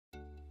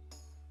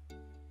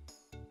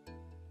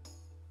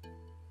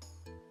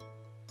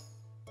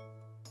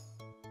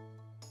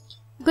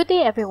Good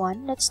day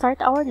everyone. Let's start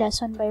our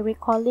lesson by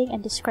recalling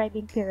and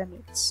describing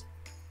pyramids.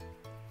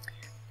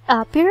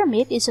 A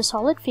pyramid is a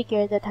solid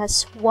figure that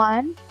has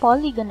one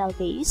polygonal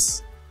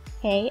base,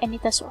 okay, and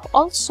it has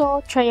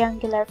also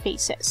triangular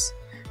faces.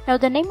 Now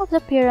the name of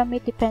the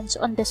pyramid depends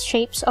on the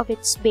shapes of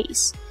its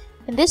base.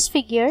 In this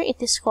figure,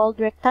 it is called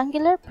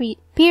rectangular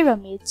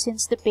pyramid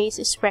since the base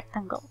is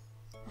rectangle.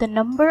 The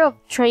number of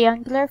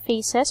triangular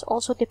faces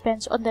also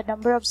depends on the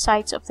number of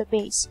sides of the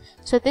base.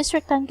 So this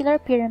rectangular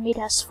pyramid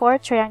has 4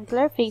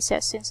 triangular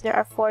faces since there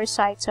are 4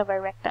 sides of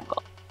a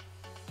rectangle.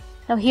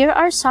 Now here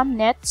are some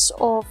nets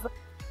of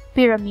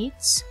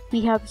pyramids.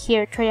 We have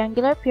here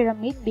triangular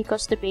pyramid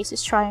because the base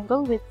is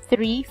triangle with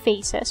 3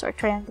 faces or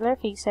triangular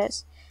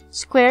faces.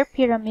 Square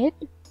pyramid,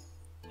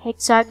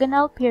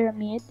 hexagonal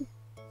pyramid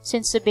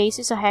since the base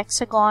is a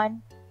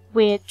hexagon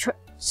with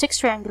 6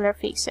 triangular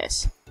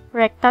faces.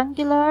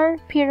 Rectangular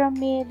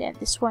pyramid, and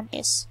this one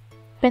is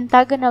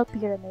pentagonal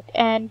pyramid,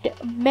 and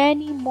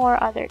many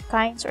more other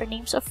kinds or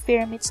names of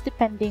pyramids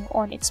depending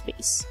on its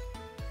base.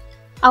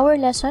 Our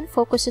lesson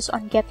focuses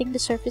on getting the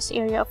surface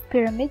area of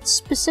pyramids,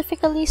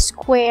 specifically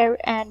square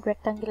and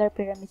rectangular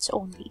pyramids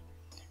only.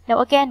 Now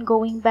again,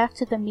 going back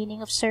to the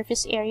meaning of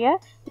surface area,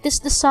 it is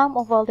the sum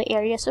of all the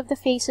areas of the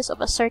faces of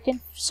a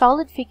certain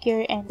solid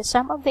figure, and the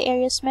sum of the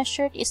areas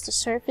measured is the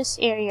surface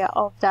area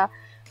of the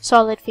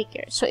solid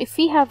figure. So if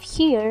we have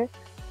here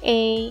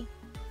a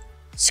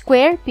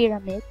square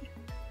pyramid,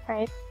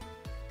 right,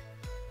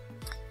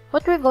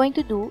 what we're going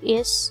to do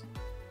is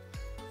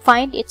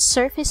find its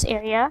surface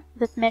area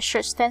that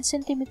measures 10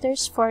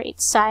 centimeters for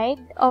its side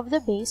of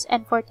the base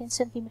and 14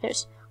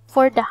 centimeters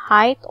for the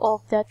height of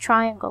the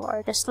triangle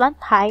or the slant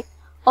height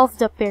of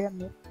the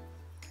pyramid.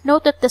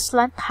 Note that the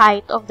slant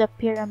height of the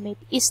pyramid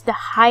is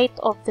the height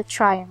of the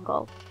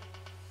triangle.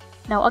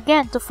 Now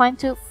again, to find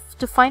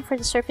for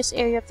the surface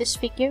area of this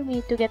figure, we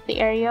need to get the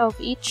area of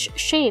each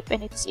shape,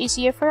 and it's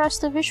easier for us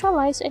to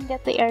visualize and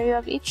get the area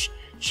of each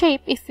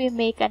shape if we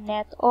make a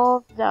net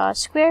of the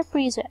square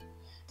prism,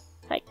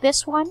 like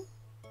this one,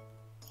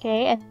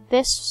 okay, and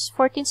this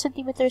 14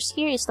 centimeters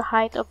here is the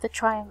height of the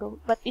triangle,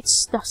 but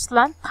it's the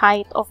slant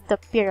height of the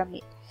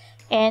pyramid.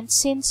 And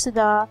since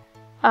the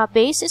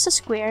base is a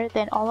square,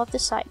 then all of the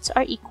sides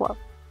are equal.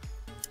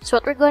 So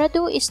what we're going to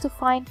do is to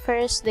find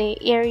first the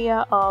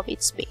area of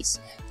its base.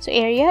 So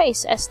area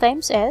is S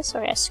times S,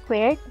 or S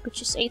squared,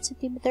 which is 8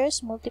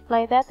 centimeters.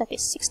 Multiply that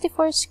is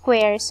 64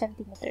 square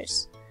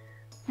centimeters.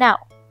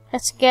 Now,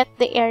 let's get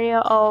the area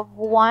of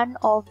one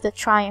of the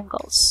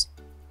triangles.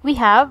 We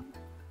have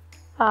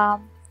the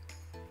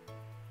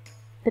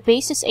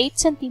base is 8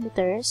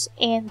 centimeters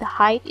and the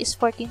height is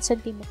 14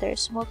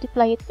 centimeters.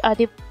 Multiply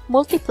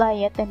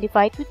it and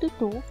divide with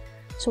 2.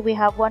 So we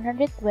have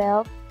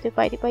 112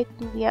 divided by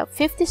 2. We have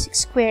 56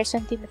 square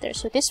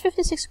centimeters. So this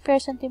 56 square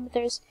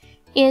centimeters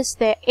is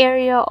the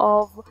area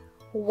of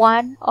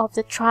one of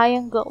the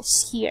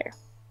triangles here.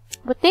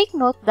 But take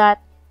note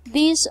that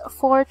these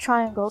 4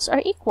 triangles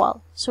are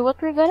equal. So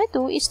what we're going to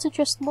do is to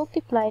just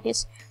multiply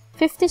this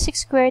 56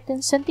 square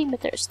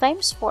centimeters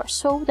times 4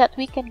 so that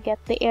we can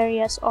get the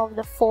areas of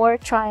the 4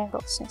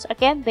 triangles, since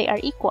again they are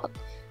equal.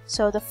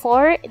 So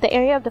the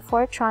area of the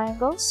 4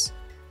 triangles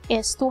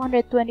is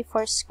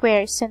 224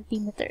 square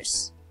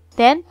centimeters.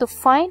 Then to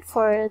find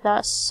for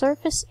the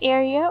surface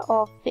area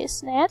of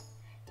this net,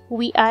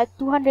 we add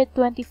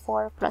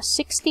 224 plus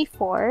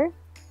 64,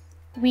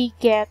 we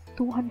get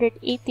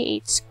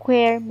 288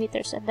 square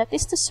meters, and that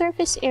is the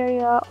surface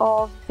area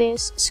of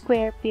this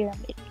square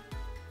pyramid.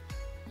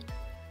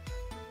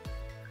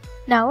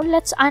 Now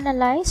let's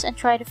analyze and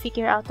try to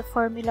figure out the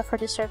formula for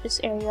the surface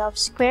area of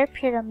square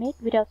pyramid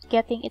without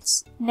getting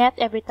its net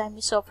every time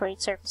we solve for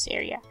its surface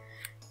area.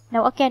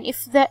 Now again,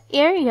 if the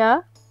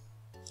area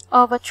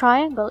of a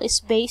triangle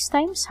is base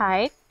times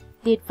height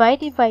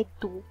divided by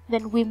 2,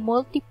 then we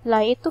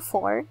multiply it to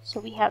 4. So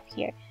we have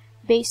here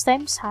base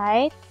times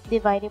height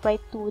divided by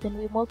 2, then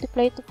we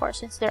multiply it to 4.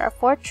 Since there are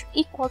 4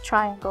 equal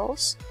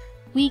triangles,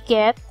 we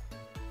get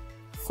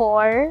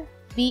 4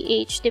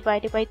 BH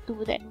divided by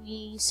 2. Then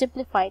we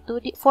simplify.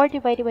 4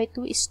 divided by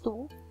 2 is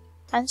 2.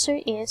 Answer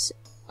is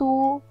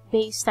 2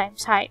 base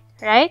times height,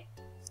 right?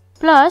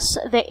 Plus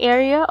the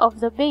area of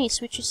the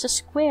base, which is a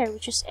square,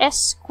 which is S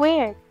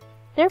squared.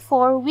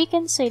 Therefore, we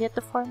can say that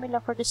the formula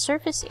for the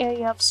surface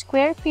area of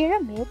square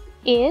pyramid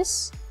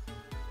is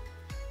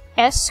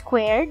S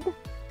squared.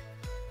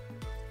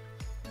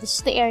 This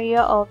is the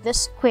area of the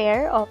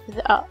square of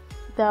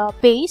the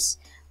base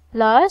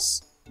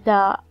plus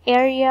the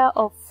area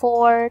of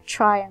 4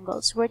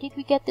 triangles. Where did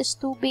we get this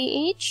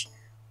 2BH?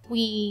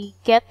 We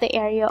get the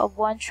area of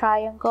one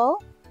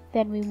triangle,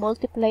 then we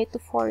multiply it to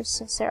 4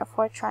 since there are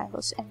 4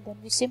 triangles, and then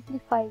we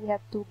simplify, we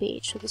have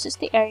 2BH. So this is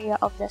the area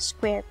of the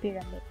square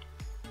pyramid.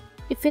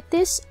 If it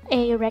is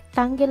a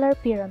rectangular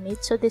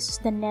pyramid, so this is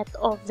the net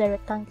of the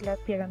rectangular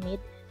pyramid,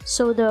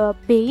 so the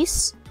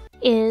base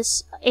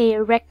is a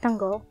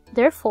rectangle.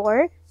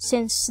 Therefore,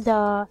 since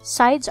the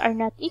sides are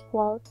not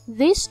equal,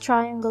 these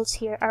triangles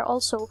here are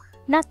also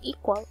not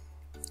equal.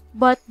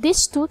 But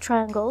these 2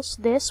 triangles,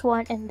 this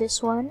one and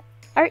this one,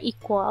 are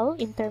equal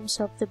in terms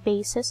of the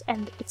bases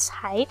and its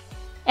height,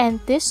 and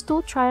these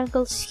two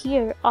triangles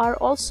here are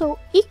also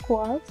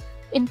equal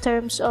in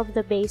terms of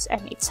the base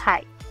and its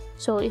height.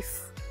 So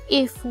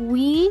if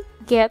we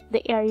get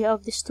the area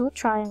of these two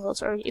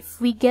triangles, or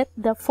if we get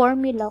the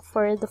formula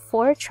for the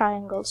four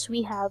triangles,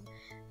 we have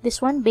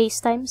this one, base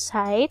times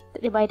height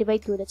divided by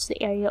 2, that's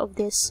the area of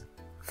this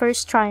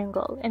first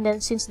triangle. And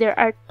then since there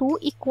are two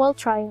equal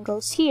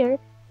triangles here,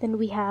 then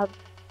we have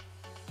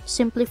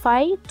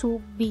simplify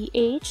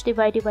 2BH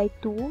divided by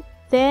 2,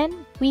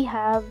 then we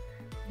have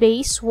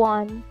base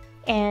 1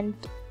 and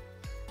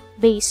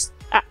base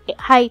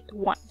height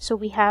 1. So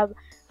we have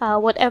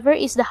whatever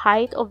is the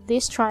height of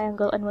this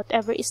triangle and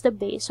whatever is the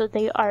base, so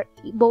they are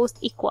both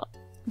equal.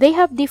 They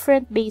have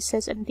different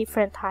bases and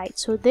different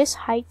heights, so this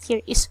height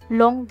here is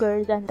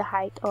longer than the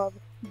height of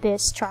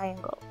this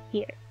triangle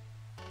here.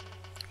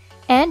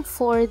 And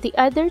for the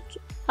other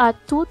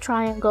two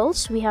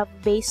triangles, we have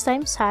base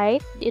times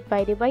height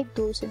divided by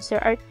 2. Since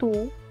there are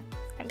 2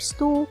 times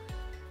 2,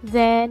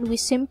 then we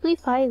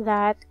simplify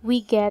that,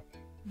 we get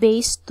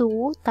base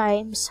 2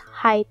 times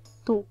height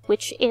 2,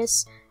 which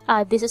is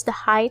this is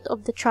the height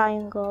of the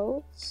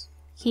triangles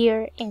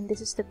here, and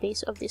this is the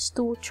base of these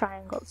two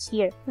triangles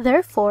here.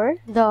 Therefore,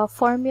 the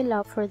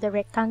formula for the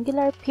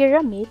rectangular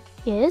pyramid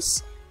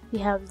is we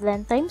have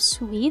length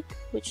times width,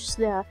 which is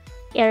the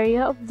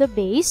area of the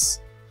base,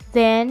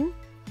 then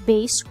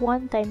base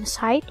 1 times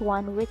height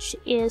 1, which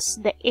is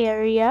the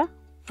area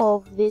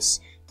of these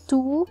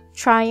two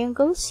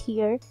triangles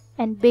here,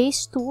 and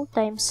base 2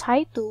 times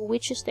height 2,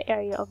 which is the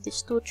area of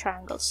these two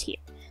triangles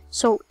here.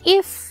 So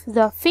if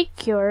the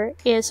figure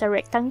is a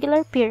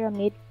rectangular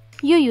pyramid,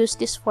 you use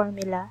this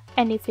formula,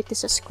 and if it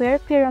is a square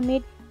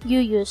pyramid, you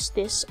use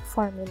this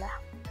formula.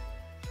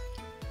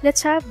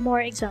 Let's have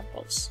more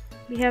examples.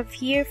 We have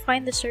here,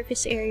 find the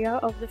surface area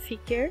of the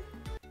figure.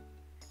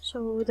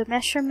 So the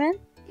measurement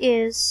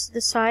is,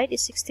 the side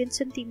is 16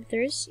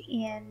 centimeters,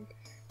 and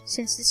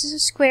since this is a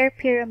square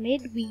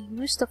pyramid, we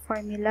use the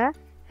formula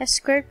s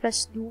squared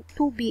plus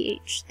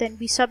 2bh. Then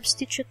we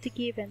substitute the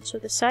given. So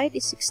the side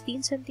is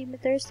 16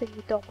 centimeters, then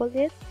we double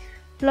it,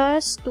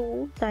 plus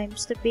 2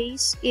 times the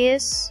base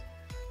is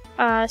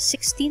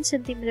 16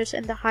 centimeters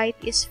and the height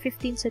is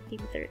 15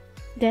 centimeters.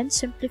 Then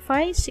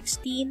simplify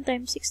 16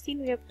 times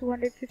 16, we have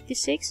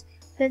 256.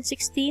 Then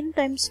 16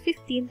 times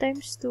 15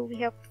 times 2, we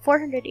have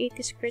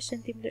 480 square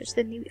centimeters.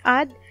 Then we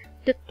add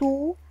the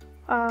two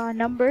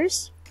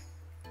numbers,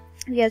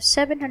 we have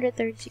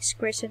 736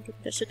 square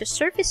centimeters. So the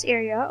surface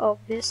area of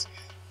this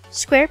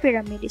square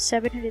pyramid is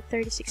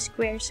 736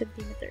 square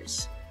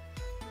centimeters.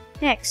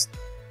 Next,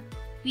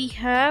 we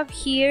have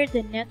here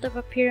the net of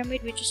a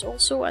pyramid, which is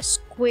also a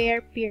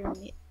square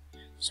pyramid.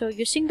 So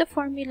using the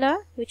formula,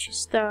 which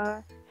is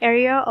the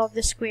area of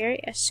the square,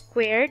 s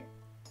squared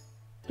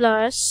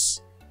plus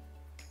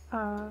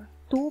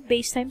 2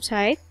 base times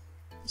height,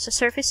 is the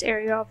surface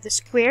area of the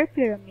square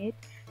pyramid.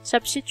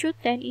 Substitute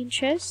 10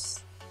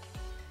 inches,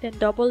 then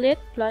double it,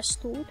 plus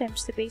 2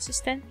 times the base is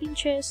 10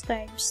 inches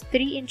times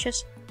 3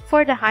 inches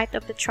for the height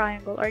of the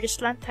triangle, or the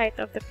slant height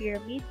of the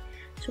pyramid.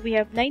 So we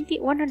have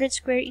 100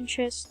 square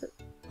inches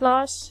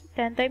plus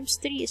 10 times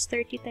 3 is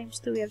 30 times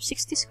 2, we have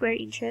 60 square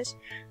inches.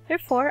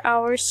 Therefore,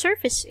 our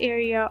surface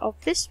area of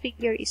this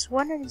figure is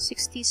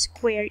 160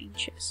 square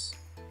inches.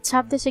 Let's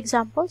have this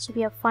example. So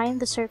we have find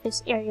the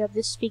surface area of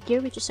this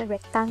figure, which is a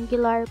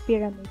rectangular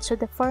pyramid. So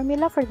the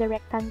formula for the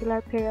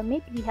rectangular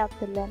pyramid, we have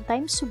the length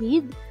times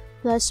width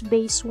plus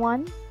base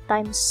 1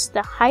 times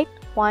the height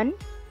 1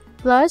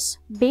 plus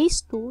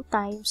base 2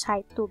 times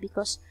height 2,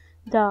 because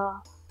the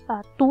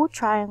two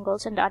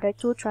triangles and the other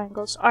two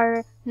triangles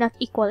are not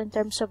equal in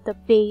terms of the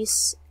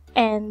base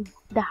and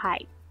the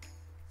height,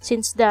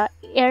 since the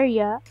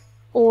area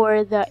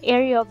or the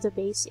area of the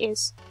base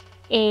is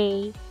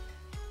a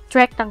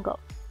rectangle.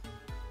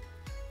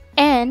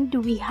 And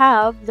we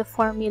have the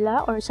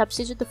formula, or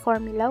substitute the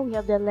formula, we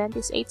have the length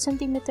is 8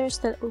 centimeters,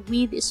 the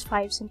width is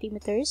 5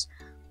 centimeters,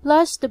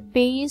 plus the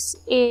base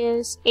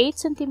is 8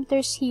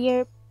 centimeters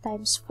here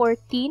times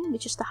 14,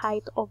 which is the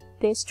height of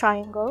this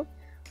triangle,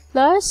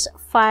 plus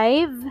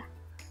 5,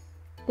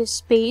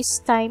 this base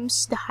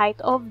times the height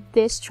of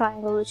this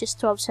triangle, which is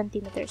 12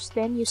 centimeters.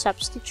 Then you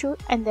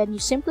substitute and then you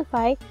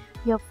simplify.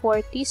 You have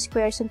 40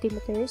 square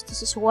centimeters,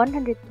 this is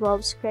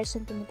 112 square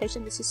centimeters,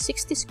 and this is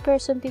 60 square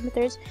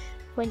centimeters.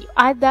 When you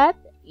add that,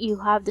 you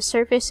have the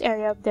surface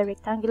area of the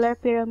rectangular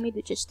pyramid,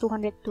 which is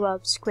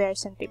 212 square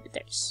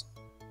centimeters.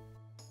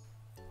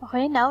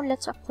 Okay, now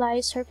let's apply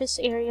surface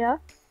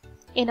area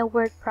in a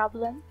word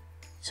problem.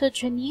 So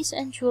Janice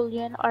and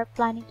Julian are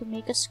planning to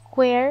make a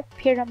square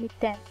pyramid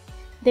tent.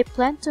 They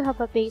plan to have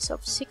a base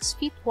of 6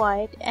 feet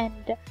wide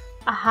and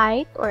a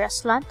height, or a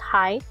slant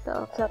height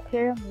of the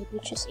pyramid,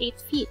 which is 8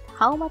 feet.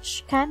 How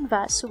much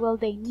canvas will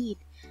they need?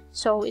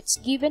 So it's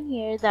given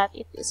here that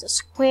it is a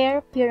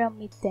square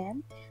pyramid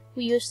tent.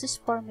 We use this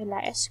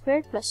formula, s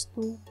squared plus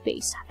 2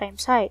 base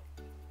times height.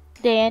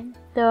 Then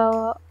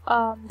the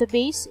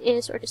base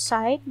is, or the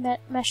side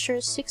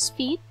measures 6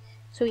 feet.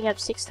 So we have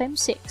 6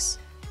 times 6.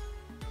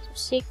 So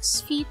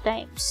 6 feet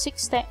times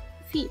 6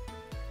 feet.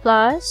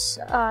 plus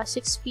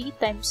 6 feet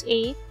times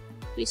 8.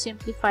 We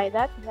simplify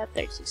that. We have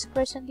 36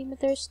 square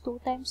centimeters. 2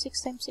 times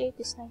 6 times 8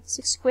 is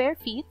 96 square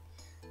feet.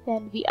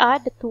 Then we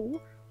add the 2.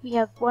 We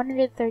have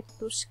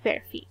 132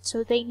 square feet.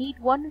 So they need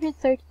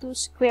 132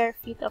 square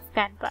feet of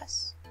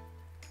canvas.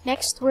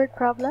 Next word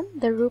problem.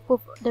 The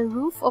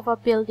roof of a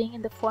building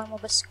in the form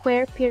of a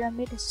square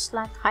pyramid has a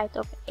slant height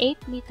of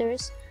 8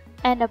 meters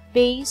and a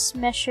base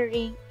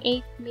measuring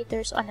 8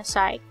 meters on a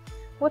side.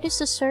 What is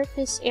the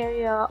surface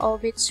area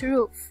of its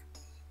roof?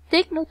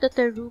 Take note that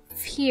the roof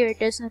here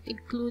does not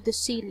include the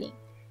ceiling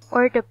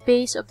or the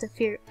base of the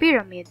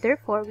pyramid.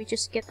 Therefore, we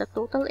just get the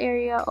total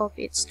area of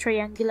its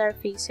triangular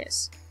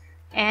faces.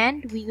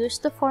 And we use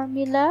the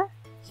formula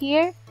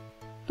here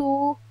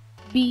to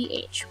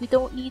BH. We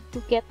don't need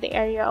to get the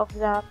area of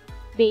the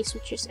base,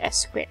 which is S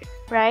squared,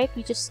 right?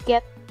 We just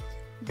get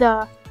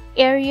the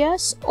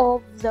areas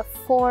of the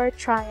 4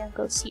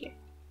 triangles here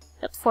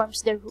that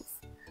forms the roof.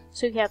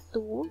 So we have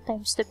 2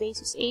 times the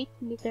base is 8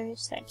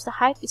 meters times the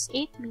height is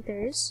 8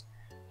 meters.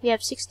 We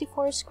have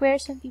 64 square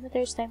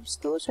centimeters times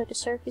 2, so the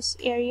surface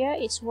area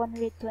is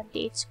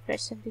 128 square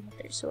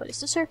centimeters. So what is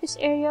the surface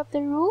area of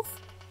the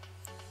roof?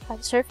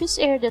 The surface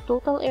area, the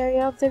total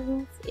area of the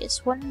roof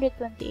is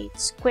 128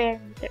 square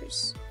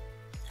meters.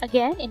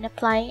 Again, in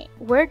applying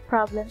word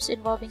problems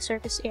involving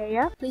surface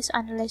area, please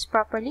analyze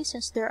properly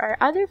since there are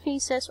other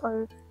faces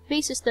or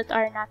faces that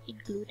are not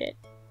included.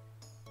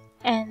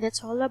 And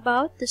that's all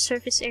about the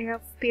surface area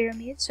of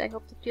pyramids. So I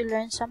hope that you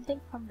learned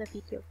something from the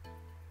video.